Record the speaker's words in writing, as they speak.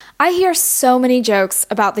I hear so many jokes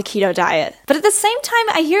about the keto diet, but at the same time,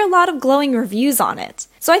 I hear a lot of glowing reviews on it.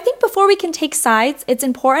 So I think before we can take sides, it's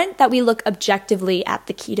important that we look objectively at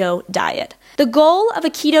the keto diet. The goal of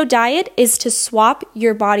a keto diet is to swap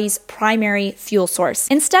your body's primary fuel source.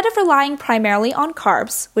 Instead of relying primarily on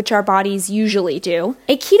carbs, which our bodies usually do,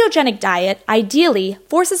 a ketogenic diet ideally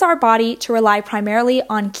forces our body to rely primarily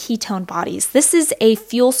on ketone bodies. This is a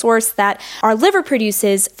fuel source that our liver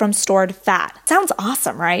produces from stored fat. Sounds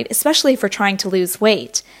awesome, right? Especially if we're trying to lose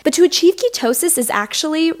weight. But to achieve ketosis is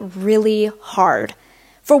actually really hard.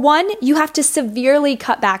 For one, you have to severely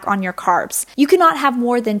cut back on your carbs. You cannot have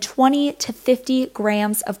more than 20 to 50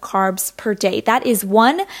 grams of carbs per day. That is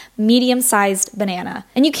one medium-sized banana.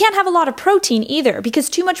 And you can't have a lot of protein either, because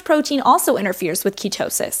too much protein also interferes with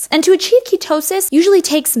ketosis. And to achieve ketosis usually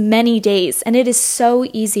takes many days, and it is so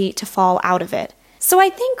easy to fall out of it. So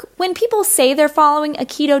I think when people say they're following a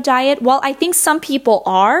keto diet, while I think some people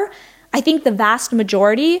are, I think the vast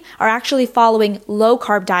majority are actually following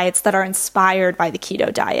low-carb diets that are inspired by the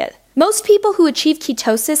keto diet. Most people who achieve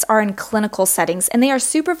ketosis are in clinical settings, and they are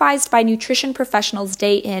supervised by nutrition professionals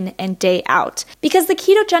day in and day out. Because the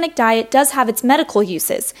ketogenic diet does have its medical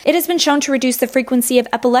uses. It has been shown to reduce the frequency of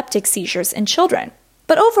epileptic seizures in children.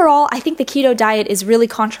 But overall, I think the keto diet is really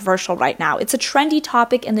controversial right now. It's a trendy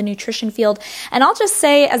topic in the nutrition field, and I'll just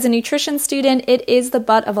say, as a nutrition student, it is the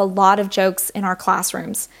butt of a lot of jokes in our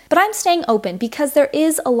classrooms. But I'm staying open because there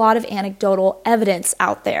is a lot of anecdotal evidence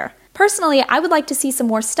out there. Personally, I would like to see some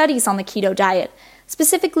more studies on the keto diet,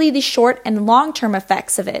 specifically the short and long-term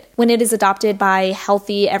effects of it when it is adopted by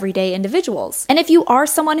healthy, everyday individuals. And if you are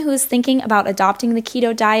someone who is thinking about adopting the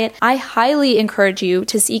keto diet, I highly encourage you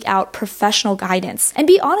to seek out professional guidance and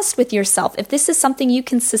be honest with yourself if this is something you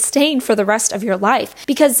can sustain for the rest of your life.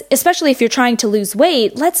 Because especially if you're trying to lose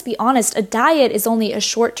weight, let's be honest, a diet is only a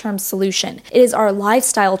short-term solution. It is our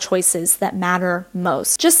lifestyle choices that matter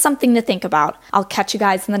most. Just something to think about. I'll catch you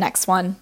guys in the next one.